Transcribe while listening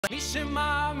מי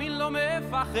שמאמין לא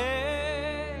מפחד,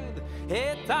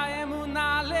 את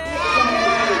האמונה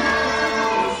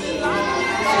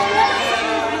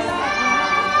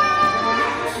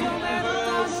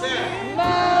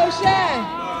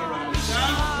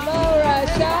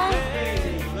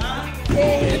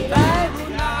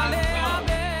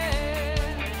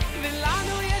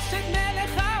ולנו יש את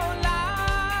מלך העולם,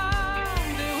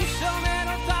 והוא שומר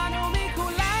אותנו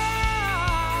מכולם.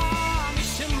 מי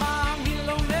שמאמין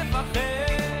לא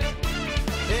מפחד,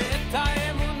 את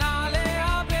האמונה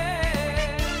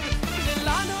לאבד.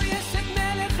 ולנו יש את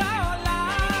מלך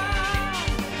העולם,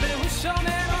 והוא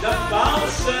שומר אותנו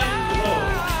מכולם.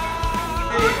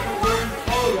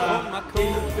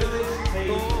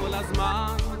 כל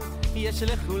הזמן יש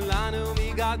לכולנו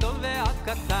מגדול ועד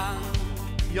קטן,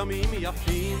 יומים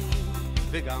יפים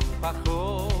וגם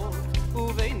פחות,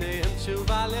 וביניהם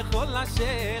תשובה לכל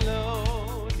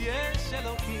השאלות. יש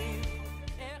אלוקים.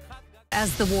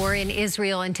 As the war in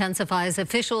Israel intensifies,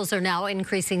 officials are now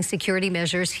increasing security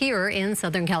measures here in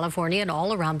Southern California and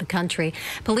all around the country.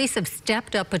 Police have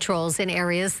stepped up patrols in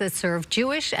areas that serve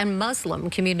Jewish and Muslim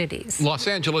communities. Los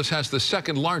Angeles has the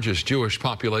second largest Jewish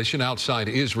population outside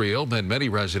Israel, and many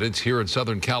residents here in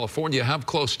Southern California have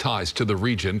close ties to the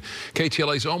region.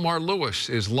 KTLA's Omar Lewis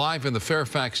is live in the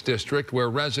Fairfax district, where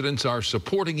residents are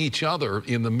supporting each other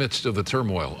in the midst of the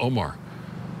turmoil. Omar.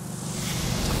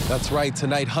 That's right.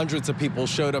 Tonight, hundreds of people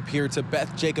showed up here to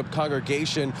Beth Jacob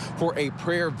Congregation for a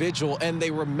prayer vigil, and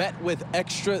they were met with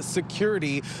extra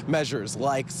security measures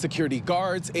like security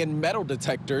guards and metal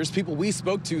detectors. People we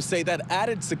spoke to say that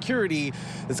added security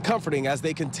is comforting as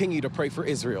they continue to pray for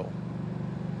Israel.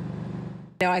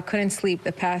 I couldn't sleep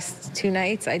the past 2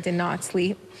 nights. I did not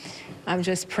sleep. I'm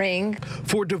just praying.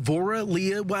 For Devorah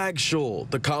Leah Wagshul,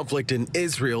 the conflict in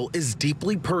Israel is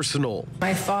deeply personal.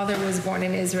 My father was born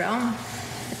in Israel.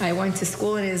 I went to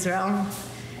school in Israel,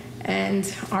 and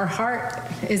our heart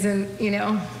is in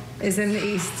the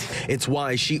East. It's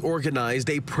why she organized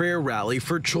a prayer rally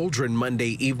for children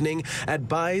Monday evening at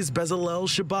Bais Bezalel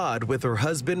Shabbat with her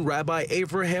husband, Rabbi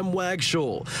Abraham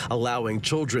Wagshul, allowing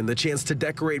children the chance to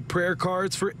decorate prayer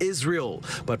cards for Israel.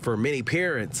 But for many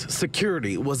parents,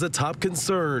 security was a top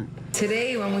concern. Today,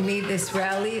 when we made this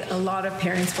rally, a lot of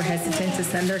parents were hesitant to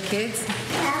send their kids.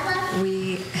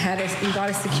 We got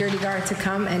a security guard to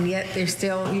come, and yet there's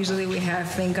still, usually we have,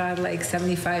 thank God, like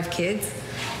 75 kids.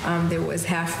 There was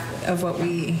half of what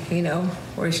we,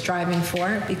 were striving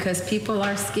for, because people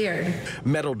are scared.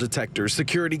 Metal detectors,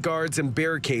 security guards, and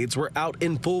barricades were out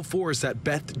in full force at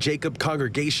Beth Jacob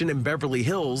Congregation in Beverly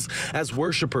Hills as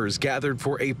worshipers gathered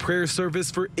for a prayer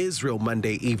service for Israel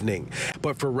Monday evening.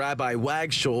 But for Rabbi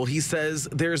Wagshul, he says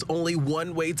there's only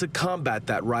one way to combat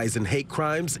that rise in hate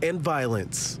crimes and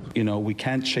violence. We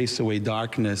can't chase away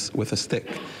darkness with a stick.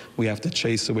 We have to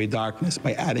chase away darkness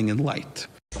by adding in light.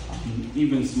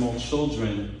 Even small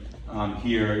children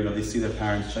here, they see their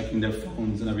parents checking their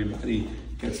phones, and everybody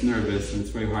gets nervous, and it's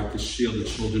very hard to shield the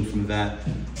children from that.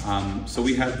 So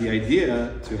we had the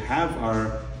idea to have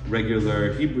our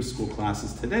regular Hebrew school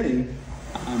classes today,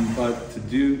 but to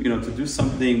do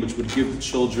something which would give the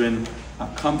children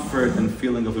comfort and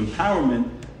feeling of empowerment,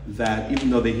 that even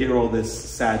though they hear all this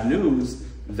sad news,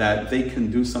 that they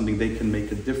can do something, they can make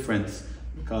a difference.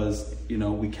 Because,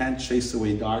 we can't chase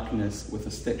away darkness with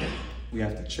a stick. We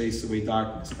have to chase away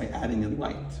darkness by adding in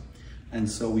light. And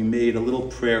so we made a little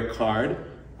prayer card.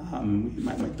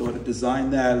 My daughter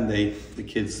designed that, and the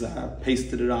kids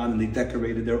pasted it on, and they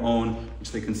decorated their own,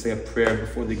 which they can say a prayer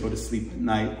before they go to sleep at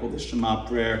night, called the Shema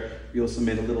prayer. We also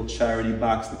made a little charity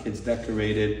box the kids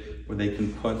decorated, where they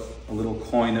can put a little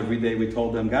coin every day. We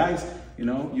told them, guys,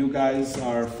 you guys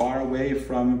are far away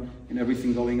from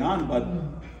everything going on, but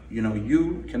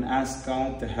you can ask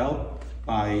God to help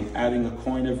by adding a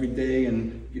coin every day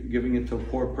and giving it to a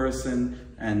poor person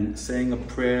and saying a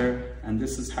prayer. And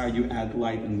this is how you add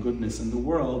light and goodness in the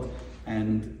world.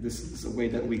 And this is a way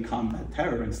that we combat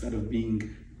terror. Instead of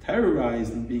being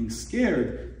terrorized and being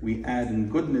scared, we add in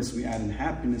goodness, we add in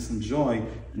happiness and joy.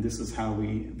 And this is how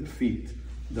we defeat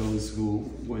those who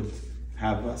would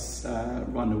have us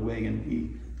run away and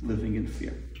be living in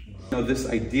fear. This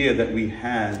idea that we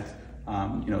had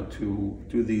to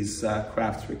do these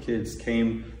crafts for kids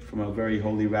came from a very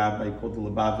holy rabbi called the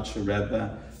Lubavitcher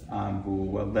Rebbe,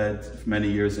 who led for many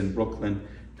years in Brooklyn.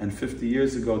 And 50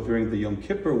 years ago, during the Yom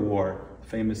Kippur War, the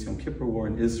famous Yom Kippur War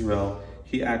in Israel,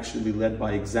 he actually led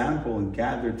by example and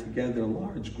gathered together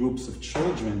large groups of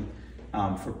children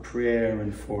for prayer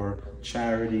and for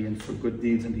charity and for good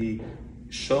deeds. And he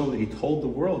told the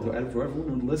world, for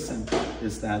everyone who listened,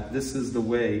 is that this is the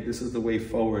way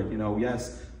forward.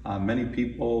 Yes, Many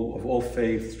people of all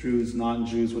faiths, Jews,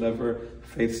 non-Jews, whatever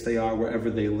faiths they are, wherever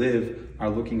they live, are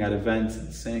looking at events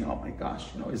and saying, oh my gosh,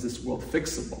 is this world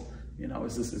fixable?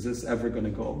 Is this ever going to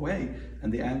go away?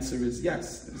 And the answer is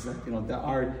yes. Is that,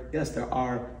 there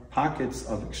are pockets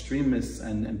of extremists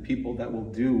and people that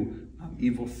will do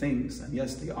evil things. And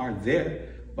yes, they are there,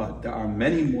 but there are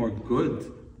many more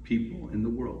good people in the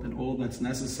world. And all that's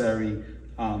necessary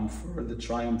for the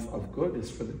triumph of good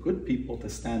is for the good people to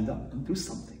stand up and do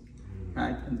something,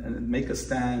 right? And make a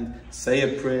stand, say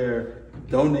a prayer,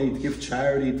 donate, give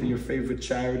charity to your favorite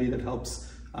charity that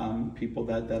helps people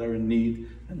that are in need.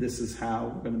 And this is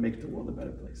how we're going to make the world a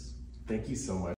better place. Thank you so much.